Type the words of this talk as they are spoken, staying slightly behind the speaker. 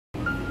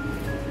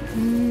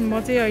म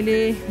चाहिँ अहिले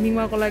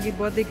मिङमाको लागि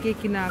बर्थडे केक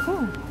किन्न आएको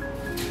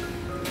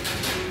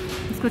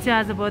उसको चाहिँ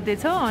आज बर्थडे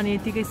छ अनि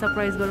यतिकै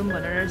सरप्राइज गरौँ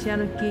भनेर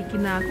सानो केक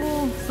किन्न आएको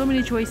so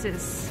many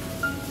choices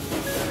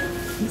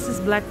this is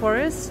black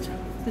forest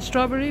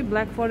strawberry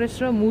black forest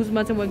र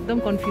मुजमा चाहिँ म एकदम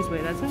कन्फ्युज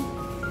भइरहेको छु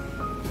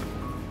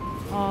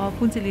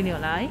कुन चाहिँ लिने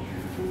होला है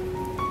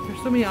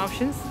सो मेनी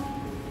अप्सन्स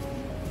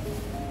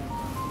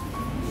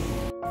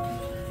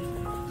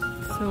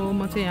सो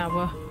म चाहिँ अब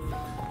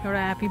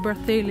एउटा ह्याप्पी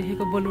बर्थडे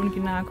लेखेको बलुन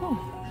किन्न आएको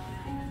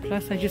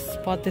plus I just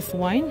but this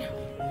wine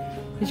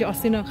यो चाहिँ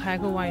अस्ति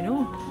नखाएको वाइन हो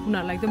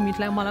उनीहरूलाई एकदम मिठ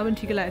लाग्यो मलाई पनि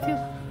ठिकै लागेको थियो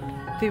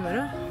त्यही भएर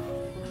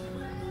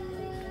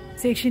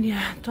चाहिँ एकछिन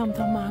यहाँ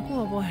टमटममा आएको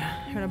अब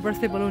एउटा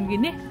बर्थडे बलुन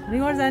किन्ने अनि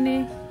घर जाने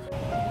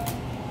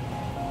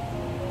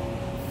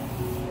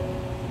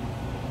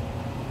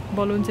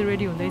बलुन चाहिँ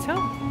रेडी हुँदैछ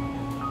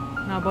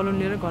बलुन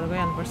लिएर घर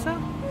गइहाल्नुपर्छ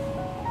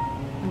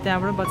अनि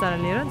त्यहाँबाट बच्चालाई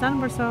लिएर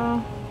जानुपर्छ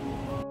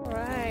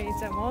right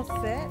I'm all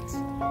set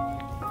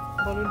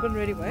balloon पनि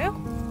रेडी भयो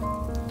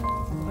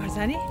घर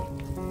जाने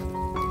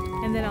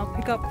and then I'll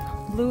pick up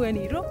Blue and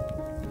Hiro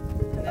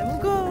and then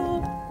we'll go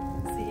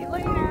see you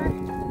later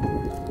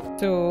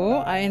so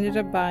I ended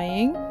up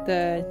buying the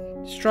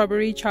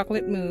strawberry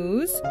chocolate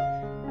mousse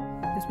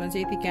this one's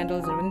 80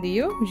 candles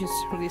which is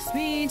really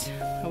sweet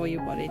अब यो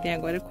भरे त्यहाँ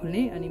गएर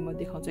खोल्ने अनि म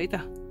देखाउँछु है त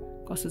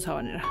कस्तो छ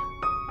भनेर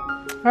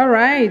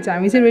alright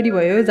हामी चाहिँ रेडी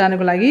भयो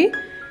जानको लागि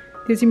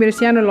त्यो चाहिँ मेरो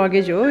सानो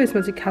लगेज हो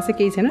यसमा चाहिँ खासै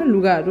केही छैन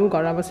लुगाहरू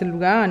घरमा बसेर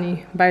लुगा अनि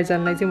बाहिर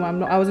जानलाई चाहिँ म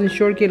हाम्रो I wasn't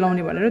sure के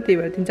लाउने भनेर त्यही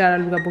भएर 3-4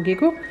 लुगा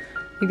बोकेको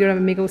एक दुईवटा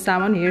मेकअप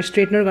सामान हेयर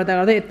स्ट्रेटनर गर्दा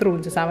गर्दा यत्रो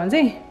हुन्छ सामान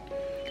चाहिँ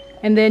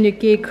एन्ड देन यो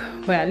केक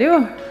भइहाल्यो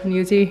अनि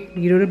यो चाहिँ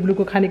हिरो र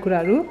ब्लूको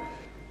खानेकुराहरू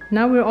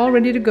now we are all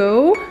ready to go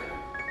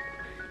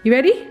you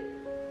ready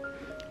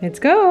let's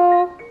go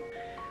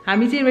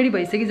हामी चाहिँ रेडी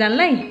भइसक्यो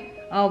जानलाई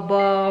अब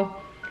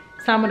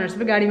सामानहरू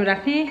सबै गाडीमा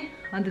राख्ने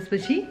अनि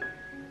त्यसपछि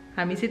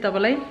हामी चाहिँ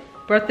तपाईँलाई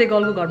बर्थडे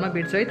गर्लको घरमा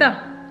भेट्छौँ है त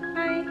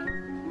हाई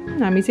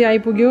हामी चाहिँ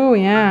आइपुग्यो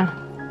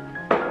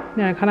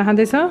यहाँ खाना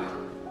खाँदैछ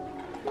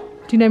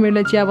टिना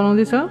मेरोलाई चिया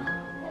बनाउँदैछ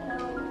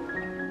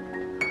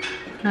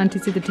आन्टी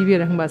चाहिँ त टिभी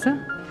राख्नु भएको छ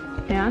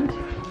एन्ड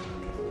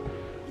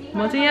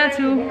म चाहिँ यहाँ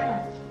छु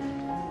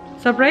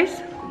सरप्राइज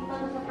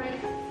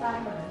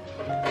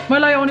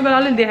मलाई आउने बेला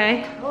अलिअलि देखाएँ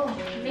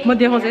म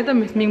देखाउँछु है त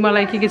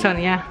मिङमालाई के छ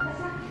भने यहाँ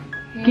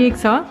केक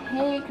छ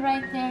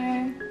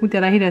उ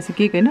त्यहाँ राखिरहेको छु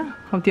केक होइन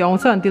अब त्यो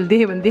आउँछ अनि त्यसले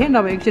देखेँ भने देखेँ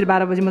नभए एकचोटि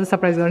 12 बजी मात्रै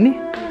सरप्राइज गर्ने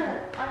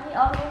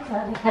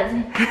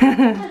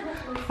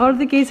अरू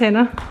त केही छैन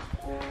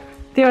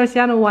त्यो एउटा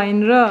सानो वाइन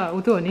र उ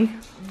त हो नि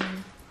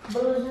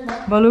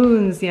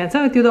बलुन्स यहाँ छ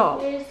त्यो त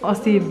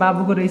अस्ति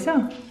बाबुको रहेछ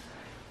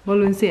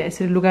बलुन्स चाहिँ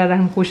यसरी लुगाएर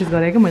राख्ने कोसिस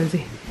गरेको मैले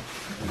चाहिँ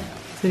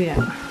यसरी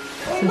यहाँ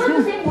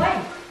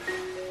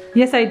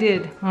यस आई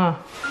डिड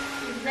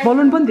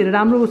बलुन पनि धेरै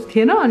राम्रो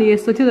थिएन अनि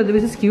यस्तो थियो त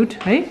विच इज क्युट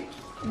है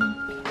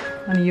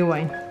अनि यो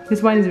wine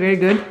this wine is very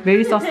good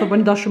very सस्तो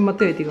पनि 10 रुपियाँ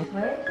मात्रै हो यतिको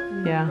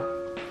या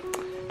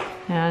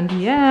एन्ड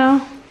या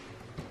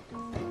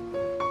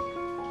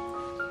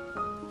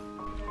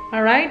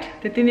राइट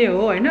त्यति नै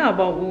हो होइन अब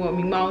ऊ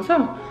मिङमा आउँछ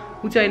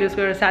ऊ चाहिँ अहिले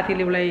उसको एउटा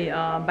साथीले उसलाई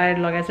बाहिर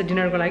लगाएको छ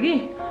डिनरको लागि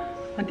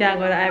अनि त्यहाँ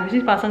गएर आएपछि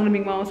पासाङ र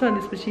मिङमा आउँछ अनि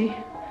त्यसपछि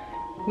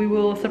we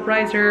will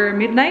surprise her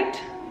midnight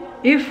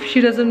if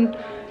C doesn't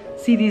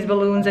C these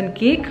balloons and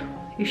cake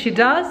if C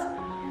does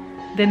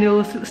then it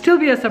will still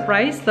be a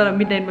surprise तर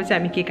मिडनाइटमा चाहिँ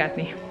हामी केक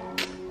काट्ने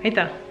है त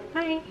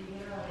हाई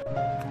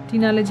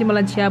टिनाले चाहिँ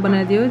मलाई चिया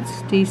बनाइदियो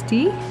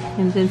tasty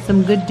and then some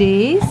good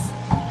days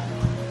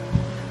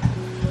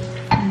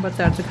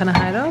बच्चाहरू चाहिँ खाना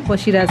खाएर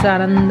बसिरहेछ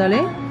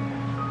आनन्दले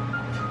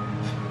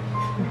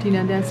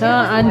टिना त्यहाँ छ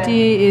आन्टी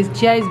इज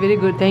चिया is very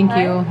good thank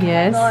you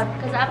yes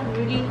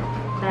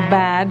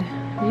bad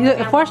यो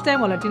फर्स्ट टाइम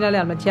होला टिनाले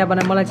हामीलाई चिया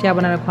बनाएर मलाई चिया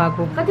बनाएर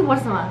खुवाएको कति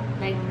वर्षमा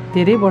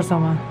धेरै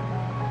वर्षमा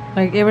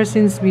लाइक एभर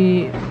सिन्स बी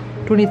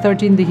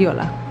 2013 देखि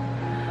होला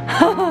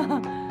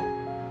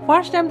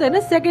फर्स्ट टाइम त होइन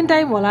सेकेन्ड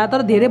टाइम होला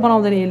तर धेरै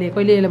बनाउँदैन यसले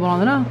कहिले यसले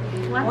बनाउँदैन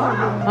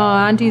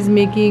आन्टी इज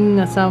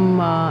मेकिङ सम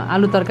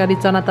आलु तरकारी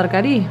चना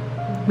तरकारी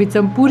विथ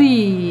सम पुरी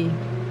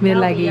मेरो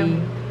लागि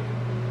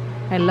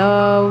आई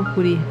लभ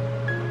पुरी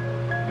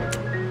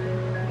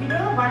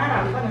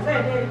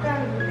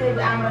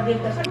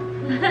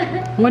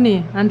हो नि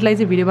आन्टीलाई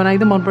चाहिँ भिडियो बनाएको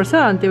एकदम मनपर्छ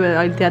अनि त्यो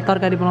अहिले त्यहाँ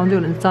तरकारी बनाउँदै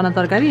हुनुहुन्छ चना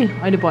तरकारी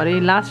अहिले भरे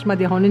लास्टमा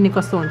देखाउने नि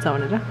कस्तो हुन्छ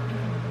भनेर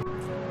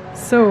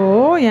सो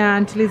यहाँ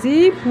आन्टीले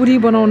चाहिँ पुरी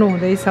बनाउनु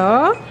हुँदैछ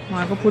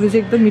उहाँको पुरी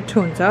चाहिँ एकदम मिठो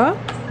हुन्छ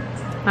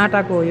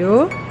आटाको हो यो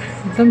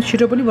एकदम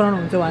छिटो पनि बनाउनु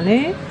हुन्छ भने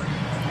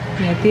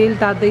यहाँ तेल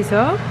तात्दैछ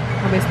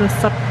अब यसमा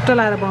सट्ट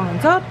लाएर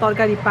बनाउनुहुन्छ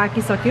तरकारी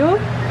पाकिसक्यो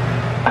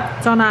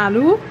चना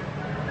आलु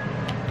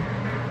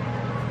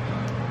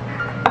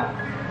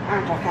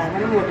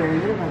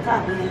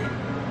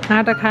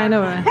आटा खाएन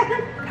भने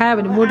खायो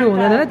भने मोटो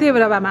हुँदैन त्यही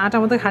भएर अब हामी आटा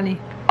मात्रै खाने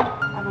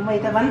अब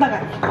मैदा बन्द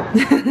गर्ने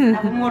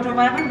अब मोटो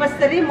भए पनि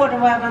बस्दै मोटो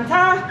भए भन्छ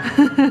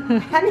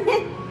अनि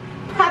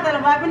पातलो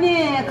भए पनि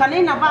कनै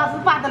नपास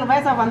पातलो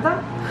भएछ भन्छ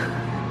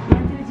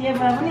मान्छेले जे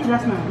भए पनि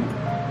जस्न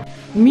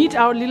Meet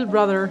our little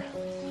brother.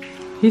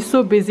 He's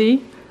so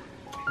busy.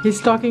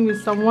 He's talking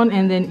with someone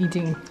and then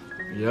eating.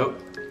 Yep.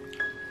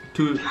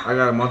 I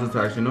got a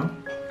multitask, you know?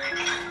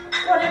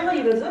 कोरियनमा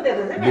hero छ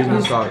देख्दै छ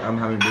Business talk. I'm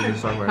having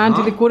business talk right now.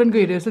 आन्टीले कोरियनको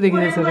हिरो जस्तो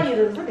देखिरहेछ कोरियनमा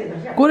hero छ देख्दै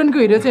छ कोरियनको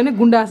hero चाहिँ हैन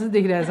गुण्डा जस्तो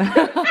देखिरहेछ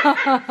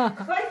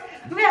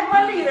खोइ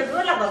मैले हिरो छ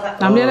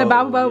लाग्छ हामीले यसलाई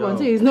बाबु बाबु भन्छ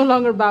he is no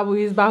longer बाबु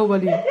he is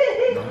Baahubali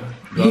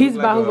he is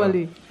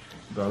Baahubali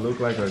Do I look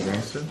like a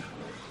gangster?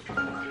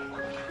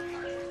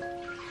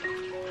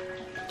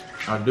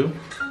 I do?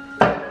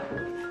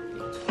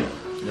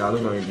 Yeah, I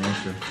look like a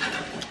gangster.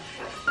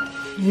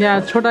 yeah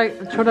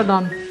छोटा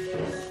done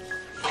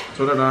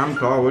So that I'm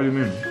tall, what do you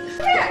mean?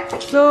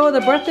 so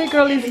the birthday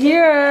girl is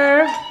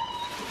here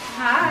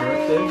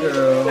Birthday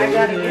girl. I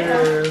got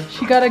it.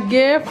 she got a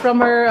gift from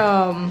her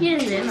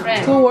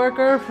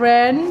co-worker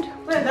friend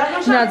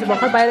she आज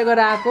भर्खर बाहिर गएर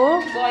आको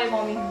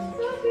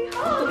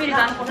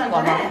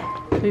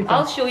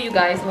I'll show you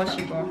guys what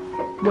she brought.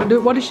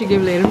 what did she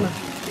give later न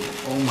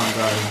Oh my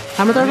god.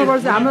 हाम्रो तर्फबाट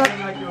चाहिँ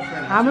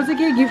हाम्रो चाहिँ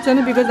के गिफ्ट छैन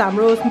बिकज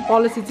हाम्रो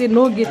पोलिसी चाहिँ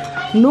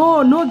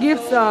no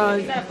gifts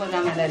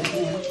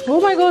oh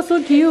my god so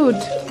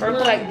cute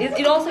Purple, like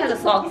it also has a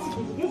socks.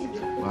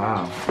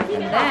 Wow.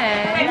 And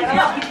then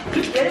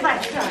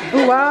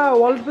oh wow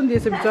wallet पनि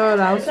दिएछ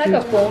बिचारा it's like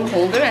a phone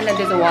holder, and then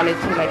there's a wallet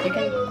too. Like you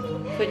can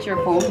put your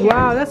phone. Here.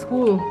 wow that's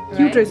cool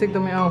cute रहेछ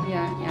एकदमै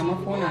Yeah, my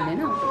phone on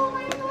there,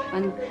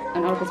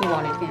 and also a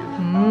wallet. Yeah.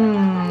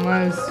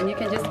 nice And you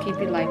can just keep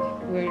it like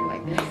wear it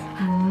like this.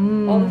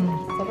 Oh,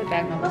 stop it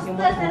back now. You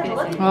want to keep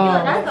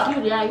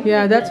it the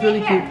yeah that's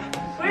really cute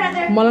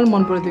मलाई पनि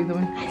मन पर्यो त्यो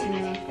एकदमै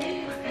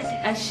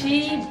And she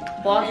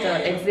bought the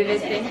exhibit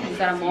thing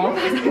that I'm all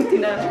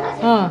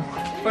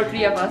for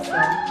 3 of us. So.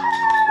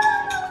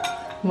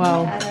 wow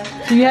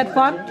so you had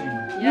fun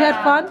you had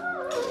fun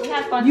We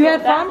had fun. You So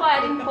had that's fun? why I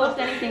didn't post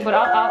anything, but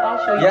I'll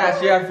show you. Yeah,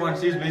 she had fun.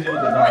 She's busy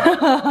with the dog.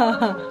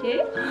 Okay.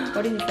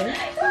 What did you say?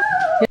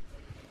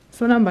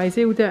 Sonam भाइ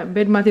चाहिँ उता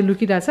बेडमाथि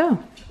लुकिरहेछ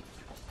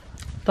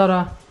तर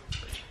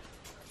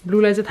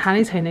ब्लूलाई चाहिँ थाहा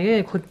नै छैन के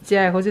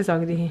खोजिरहेको चाहिँ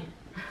सकेदेखि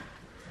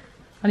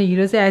अनि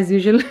हिरो चाहिँ एज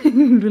युजुअल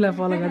ब्लूलाई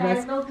फलो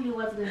गरिरहेछ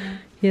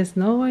यस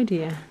नो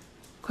आइडिया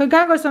खोइ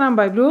कहाँ गयो सोनाम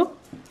भाइ ब्लू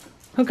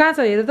खोइ कहाँ छ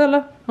हेर त ल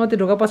त्यो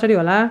ढोका पछाडि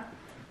होला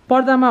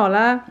पर्दामा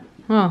होला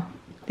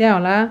त्यहाँ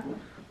होला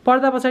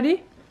पर्दा पछाडि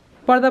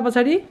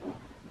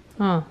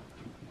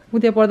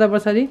उता पर्दा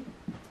पछाडि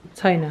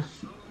छैन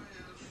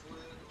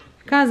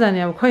कहाँ जाने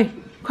अब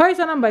खै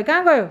सोनाम भाइ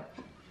कहाँ गयो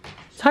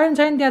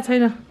छैन त्यहाँ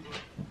छैन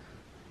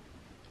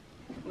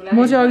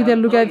म चाहिँ अघि त्यहाँ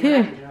लुकाएको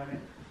थिएँ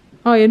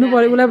हेर्नु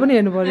पऱ्यो उसलाई पनि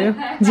हेर्नु पऱ्यो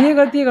जे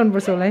गर्यो त्यही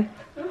गर्नुपर्छ उसलाई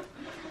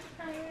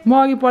म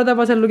अघि पर्दा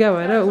पछाडि लुगा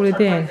भएर उसले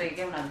त्यहाँ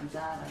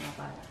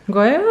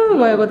गयो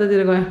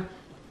कतातिर गयो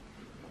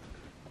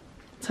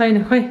छैन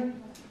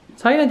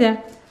छैन त्यहाँ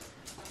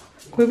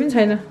कोही पनि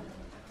छैन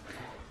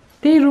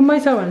त्यही रुममै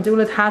छ भने चाहिँ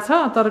उसलाई थाहा छ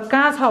तर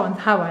कहाँ छ भने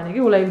थाहा भएन कि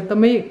उसलाई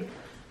एकदमै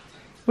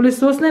उसले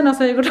सोच्नै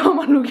नसकेको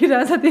ठाउँमा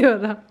लुकिरहेछ त्यही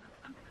भएर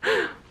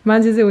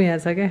मान्छे चाहिँ उहाँ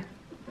छ क्या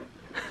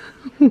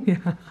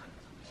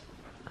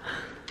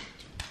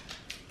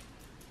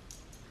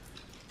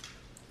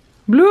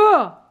ब्लू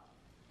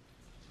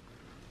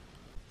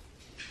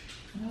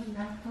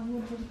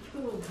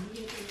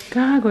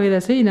कहाँ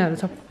गइरहेछ है यिनीहरू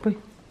सबै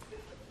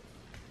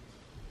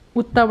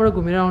उताबाट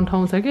घुमेर आउने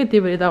ठाउँ छ कि त्यही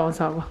भएर यता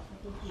आउँछ अब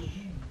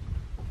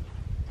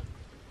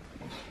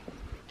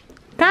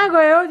कहाँ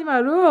गयो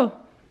तिमीहरू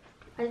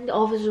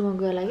अफिस रुममा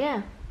गयो होला क्या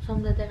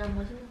सम्झा त्यहाँ काम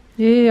गर्छ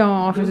ए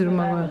अफिस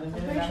रुममा गयो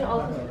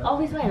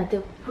अफिसमा होइन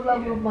त्यो क्लब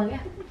रुममा क्या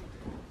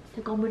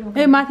त्यो कम्प्युटर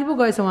ए माथि पो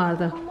गएछ उहाँहरू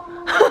त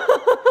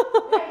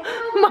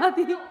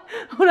माथि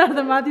उनीहरू त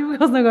माथि पो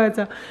बस्न गएछ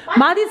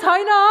माथि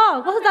छैन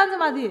कसो जान्छ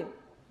माथि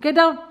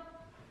केटा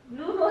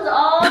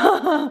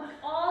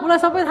उसलाई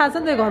सबै थाहा छ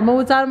नि त घरमा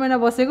ऊ 4 महिना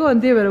बसेको अनि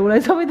त्यही भएर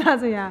उसलाई सबै थाहा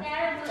छ यहाँ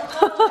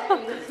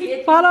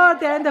फल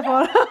त्यहाँ नि त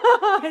फल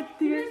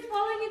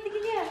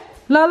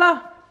ल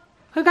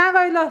खै कहाँ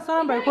गयो ल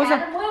सोनाम भाइ खोज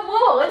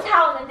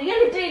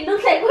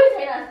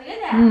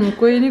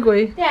कोही नि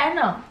कोही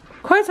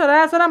खोइ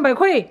छोरा सोनाम भाइ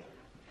खोइ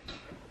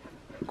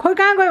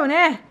कहाँ गयो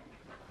भने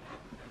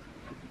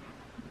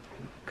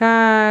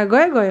कहाँ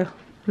गयो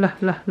ल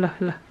ल ल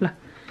ल ल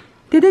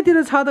त्यतैतिर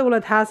छ त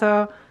उसलाई थाहा छ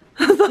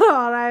तर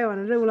हरायो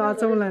भनेर उसलाई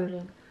अचम्म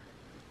लाग्यो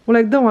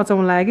उसलाई एकदम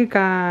अचम्म लाग्यो कि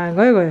कहाँ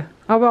गयो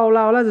अब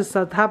औला जस्तो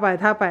थाहा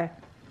पाएँ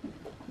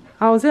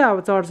आउँछ अब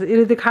चढ्छ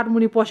यसले त्यो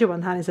खाटमुनि पस्यो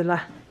भने थाहा रहेछ ल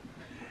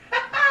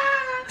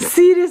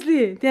सिरियसली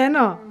त्यहाँ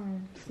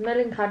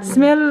होइन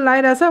स्मेल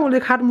लागिरहेछ उसले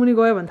खाटमुनि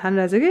गयो भने थाहा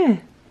रहेछ कि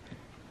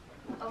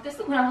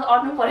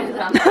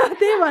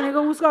त्यही भनेको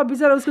उसको अब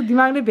बिचरा उसको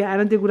दिमागले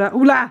भ्याएन त्यो कुरा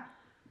उला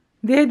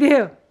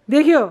देख्यो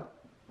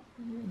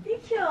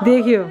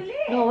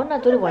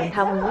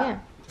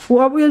ऊ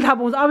अब यसले थाहा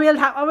पाउँछ अब यसले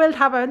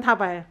थाहा पायो भने थाहा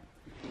पायो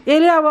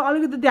यसले अब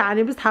अलिकति त्यो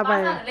हानेपछि थाहा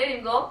पायो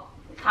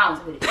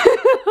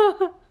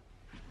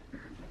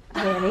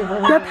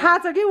त्यहाँ थाहा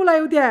छ कि उसलाई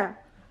त्यहाँ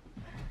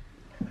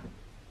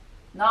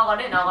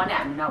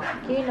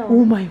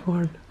ओ माई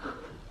गॉड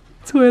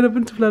छोएर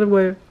पनि चुप्लाएर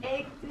गयो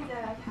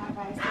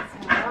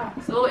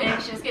So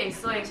anxious, getting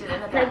so anxious.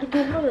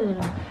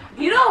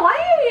 Hero, why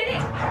are you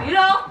hitting?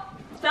 Hero,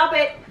 stop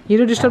it.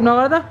 Hero disturb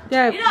नगर त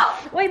त्यहाँ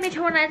Ôi mày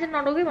cho này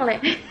nó đâu cái mà lại.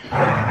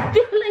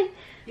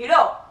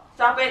 Hero,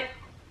 stop it.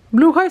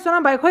 Blue khơi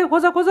sao bài khơi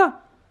khoza khoza.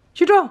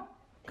 Chito.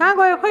 Kang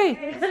khơi khơi.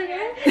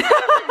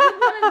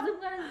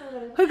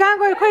 Khơi kang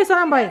khơi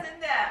sao bài.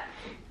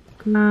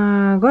 Na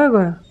गयो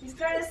गयो. He's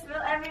trying to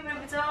smell everywhere.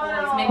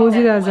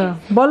 खोजिरहेछ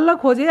बल्ल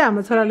खोजे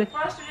हाम्रो छोराले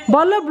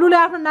बल्ल ब्लूले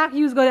आफ्नो नाक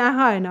use गरे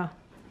आँखा होइन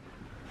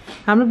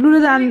हाम्रो ब्लूले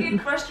He's getting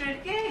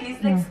frustrated. He's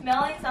like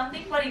smelling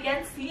something, but he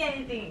can't see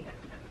anything.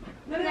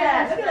 Look at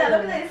that! Look at that!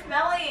 Look at that! He's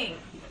smelling.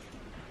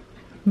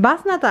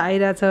 बास्ना त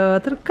आइरहेछ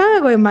तर कहाँ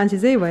गयो मान्छे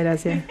चाहिँ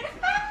भइरहेछ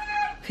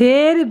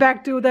फेरि ब्याक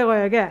टु उता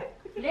गयो क्या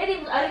Let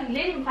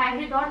him find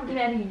it. Don't do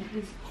anything,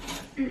 please.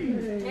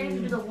 Let him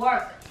do the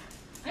work.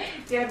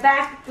 We're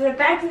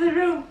back to the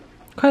room.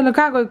 खै ल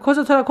कहाँ गयो खोज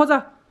छोरा खोज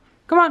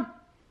कमान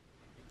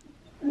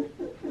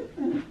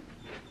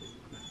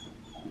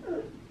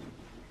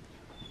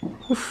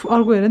उफ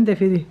अर्को हेर नि त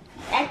फेरि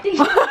Acting.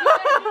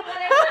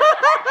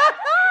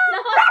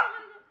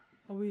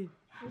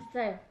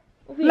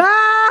 ला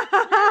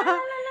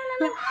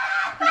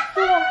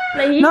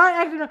न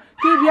एक्टिङ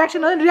के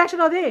रियाक्सन हो रियाक्सन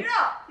हो they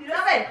You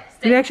love it.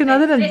 Reaction हो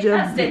नि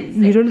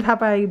हिरोले थाहा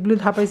पायो ब्लू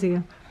थाहा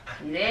पाइसक्यो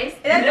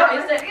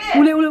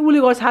उसले उसले उसले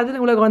गर्छ छाड्दैन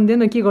उसलाई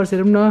गर्दैन के गर्छ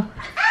हेरौँ न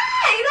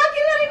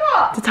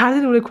त्यो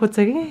छाड्दैन उसले खोज्छ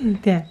कि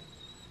त्यहाँ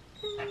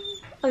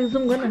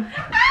Zoom गर्न.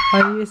 है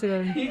यसो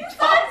गरेर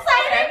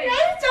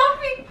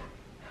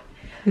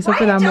यो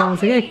सबै राम्रो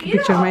आउँछ क्या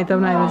पिक्चरमा यता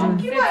पनि आइरहेछ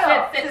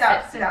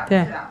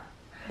त्यहाँ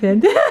त्यहाँ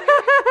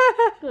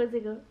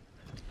खोजेको.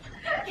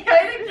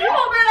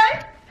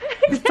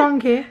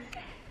 चङ्खे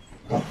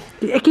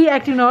के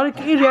एक्टिङ नगरे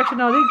के रियाक्सन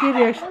नगरे के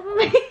रियाक्सन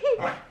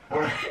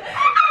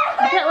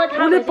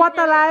उसले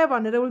पत्ता लगायो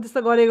भनेर उसले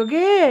त्यस्तो गरेको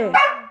के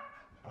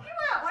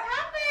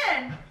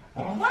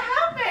What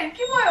happened?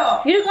 Kimoyo?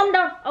 You come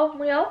down. Oh,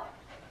 Muriel.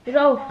 You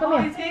go. Come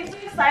here. He's getting too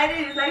excited.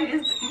 He's like,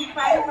 he's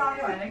fighting from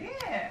you.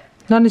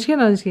 ननिस्के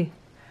ननिस्के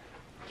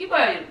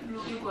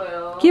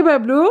के भयो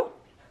ब्लू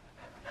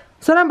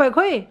सोनाम भाइ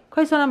खोइ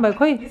खोइ सोनाम भाइ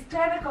खोइ He's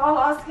trying to call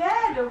us.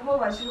 Yeah,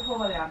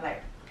 I'm like,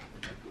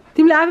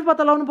 तिमीले आफै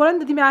पत्ता लगाउनु पर्यो नि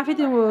त तिमी आफै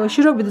त्यो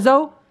सिरोकभित्र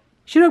जाऊ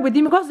सिरोकभित्र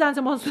तिमी कसो जान्छ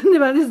म सुन्ने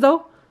भएर त्यस्तो जाऊ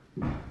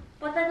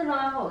पत्ता त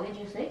लगाएको हो कि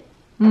जुस है.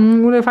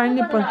 उसले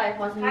फाइनली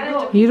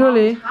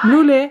हिरोले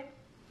ब्लूले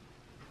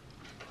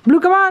ब्लू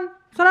कमान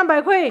सोनाम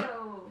भाइ खोइ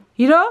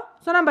हिरो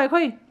सोनाम भाइ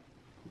खोइ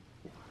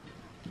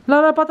ल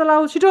ल पत्ता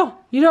लगाऊ छिटो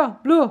hero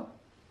blue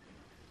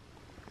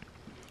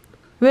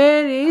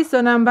where is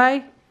Sonam भाइ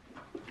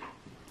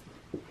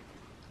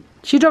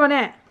छिटो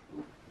भने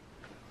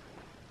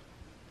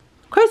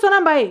खोइ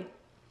सोनाम भाइ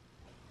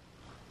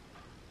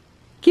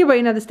के भयो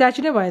यिनीहरू त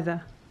स्ट्याचु नै भयो त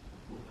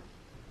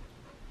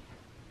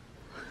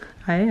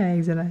आयो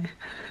एकजना आयो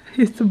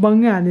यस्तो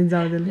बङ्गै हालिदिन्छ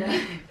आउँदैन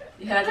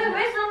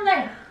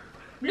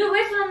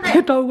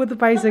टाउको त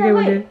पाइसक्यो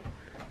उसले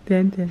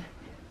त्यहाँ त्यहाँ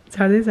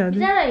छाड्दै छाड्दै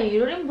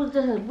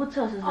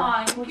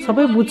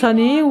सबै बुझ्छ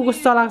नि ऊ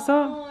कस्तो चलाक छ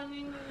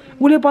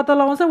उसले पत्ता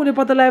लगाउँछ उसले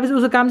पत्ता लगाएपछि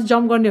उसको काम चाहिँ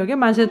जम्प गर्ने हो क्या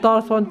मान्छे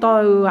तर्फ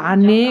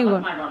हान्ने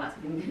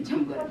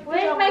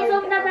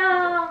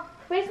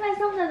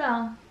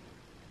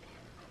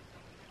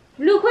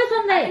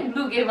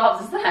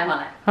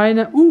होइन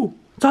ऊ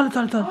चल्यो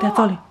चल्यो चल्यो त्यहाँ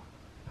चल्यो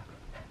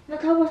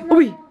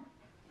ओइ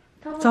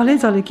चल्यो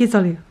चल्यो के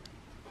चल्यो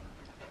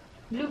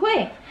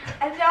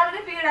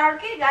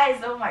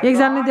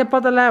एकजनाले त्यहाँ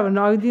पत्ता लगायो भने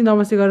अघि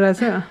नमस्ते गरिरहेको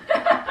छ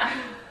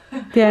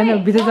त्यहाँ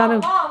होइन भित्र जानु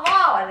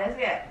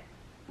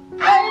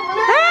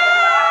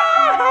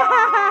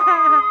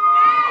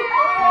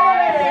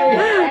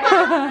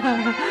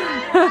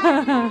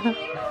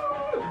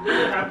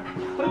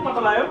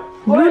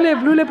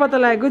ब्लूले पत्ता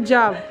लगायो गुड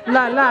जब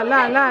ला ला ला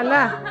ला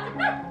ला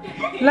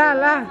ला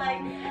ला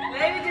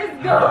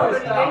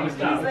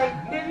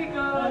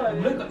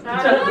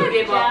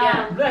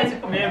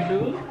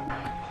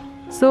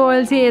सो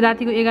अहिले चाहिँ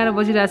रातिको 11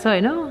 बजिरहेछ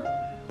होइन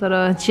तर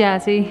चिया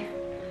चाहिँ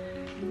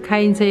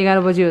खाइन्छ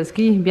 11 बजी होस्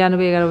कि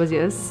बिहानको 11 बजी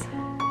होस्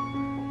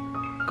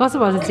कसो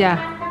भन्छ चिया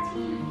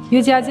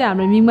यो चिया चाहिँ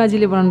हाम्रो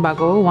मिङमाजीले बनाउनु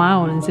भएको हो उहाँ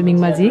हुनुहुन्छ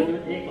मिङमाजी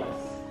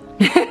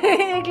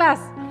क्लास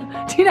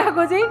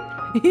टिनाको चाहिँ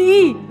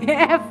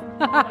एफ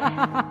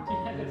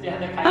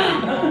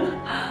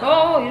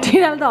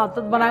टिनाले त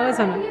हत्तत बनाएकै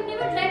छन्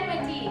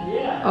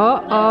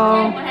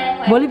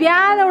भोलि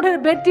बिहान उठेर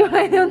बेटी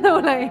बनाइदियो नि त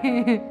उसलाई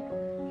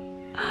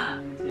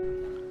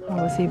अब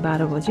चाहिँ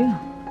 12 बज्यो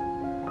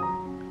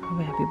अब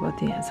ह्याप्पी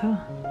बर्थडे यहाँ छ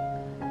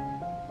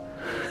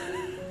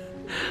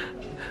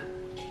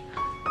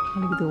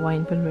अलिकति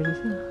वाइन पनि रेडी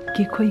छ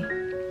के खोइ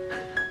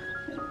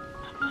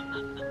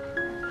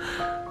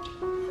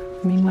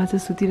मिङमा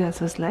चाहिँ सुतिरहेछ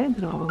जसलाई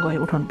तर अब गएर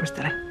उठाउनु पर्छ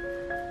त्यसलाई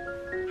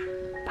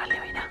बाल्ने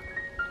होइन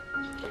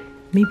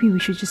maybe we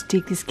should just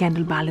take this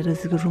candle बालेर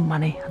त्यसको रुममा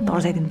नै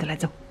तर्साइदिनु त्यसलाई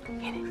जाऊ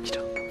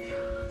छिटो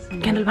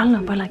क्यान्डल बाल्न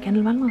पहिला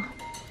क्यान्डल बाल्नु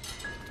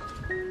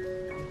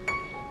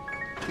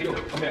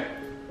Come here.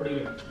 What are you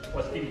doing?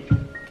 What's TV?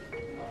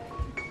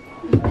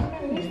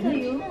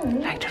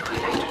 Lighter खोइ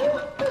lighter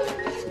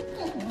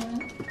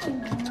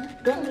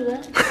Don't do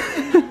that.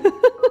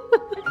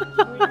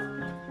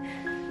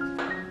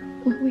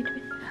 Oh, wait.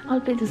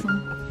 I'll play this song.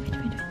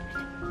 Wait.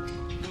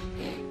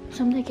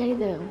 Somebody carry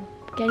the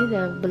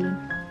balloon.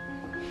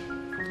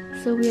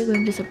 So we are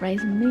going to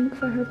surprise Mink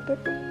for her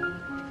birthday.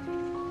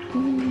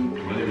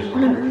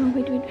 No,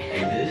 wait.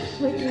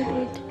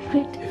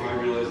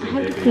 I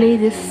have to play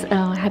this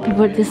happy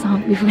birthday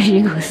song before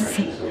she goes.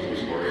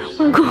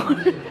 Oh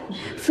god,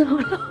 so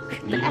long.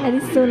 The ad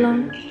is so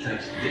long.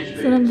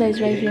 Sonamda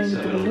is right here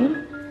with the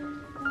balloon.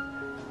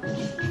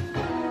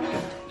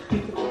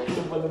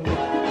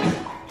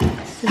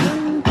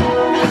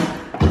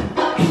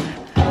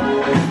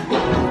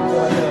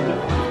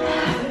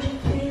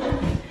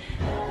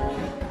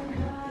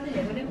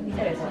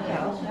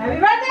 Happy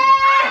birthday!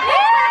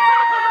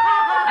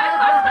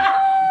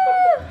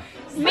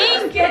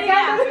 Mink, get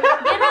up!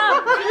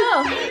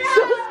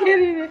 So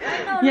scary.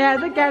 Yeah,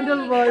 the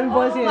candle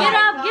was here. Get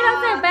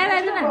outside, bye.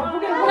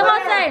 Come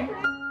outside.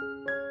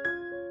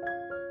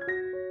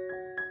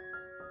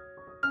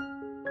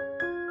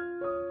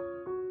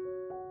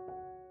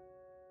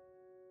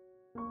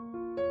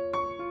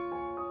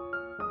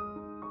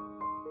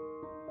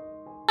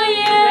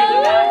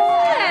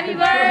 Happy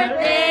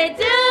birthday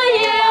to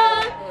you.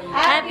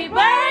 Happy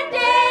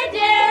birthday,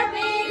 dear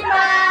Mink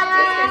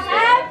Mama.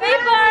 Happy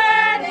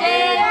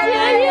birthday to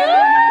you.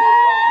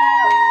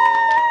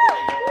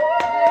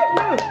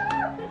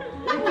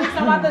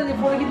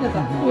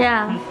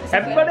 Yeah.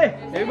 Happy birthday!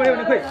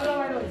 Everybody quick.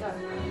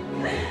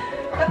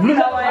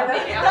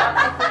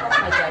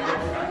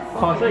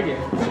 Khó xoay kìa.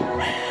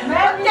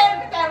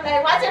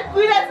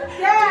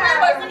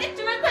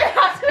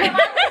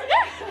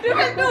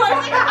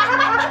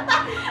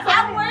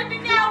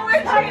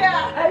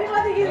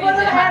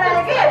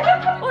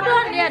 Oh,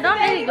 don't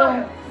let it go.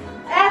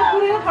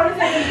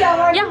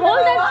 Yeah,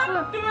 hold it.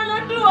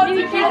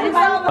 You take this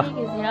one.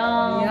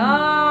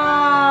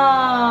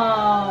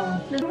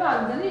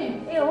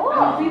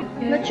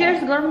 The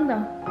cheers गरौँ न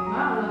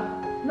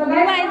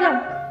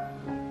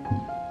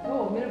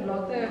Oh, मेरो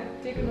vlog त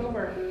taken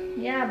over.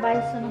 Yeah,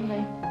 bye Sonam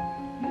bhai.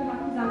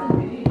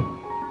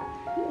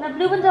 La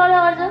blue पनि चल्यो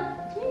Arjun.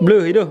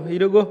 Blue,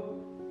 hero go.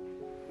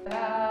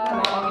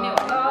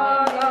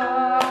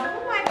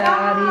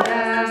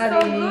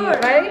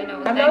 Right?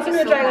 I'm also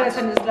going to try this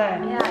one this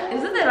time. Yeah.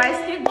 Isn't the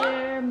rice cake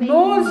there? No,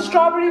 it's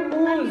strawberry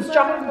mousse,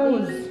 chocolate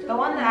mousse. The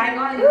one that I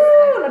got is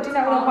Ooh, like... Latina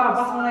ko pa,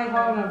 pasang na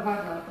ikaw na pa.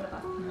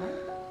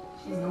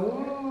 No.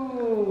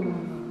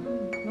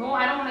 No,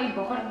 I don't want to eat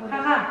bokor.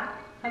 Haha.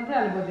 Hante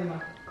ali birthday ma.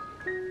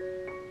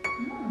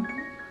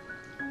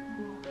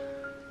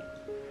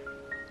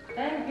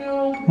 Thank you.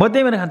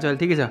 Birthday ma खान्छु अहिले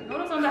ठिकै छ. No,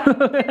 Sandra.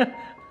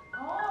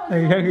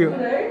 Thank you.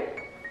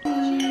 Oh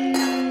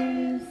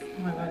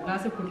my god,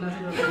 that's a good.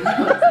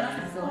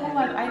 Oh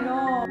my god, I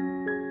know.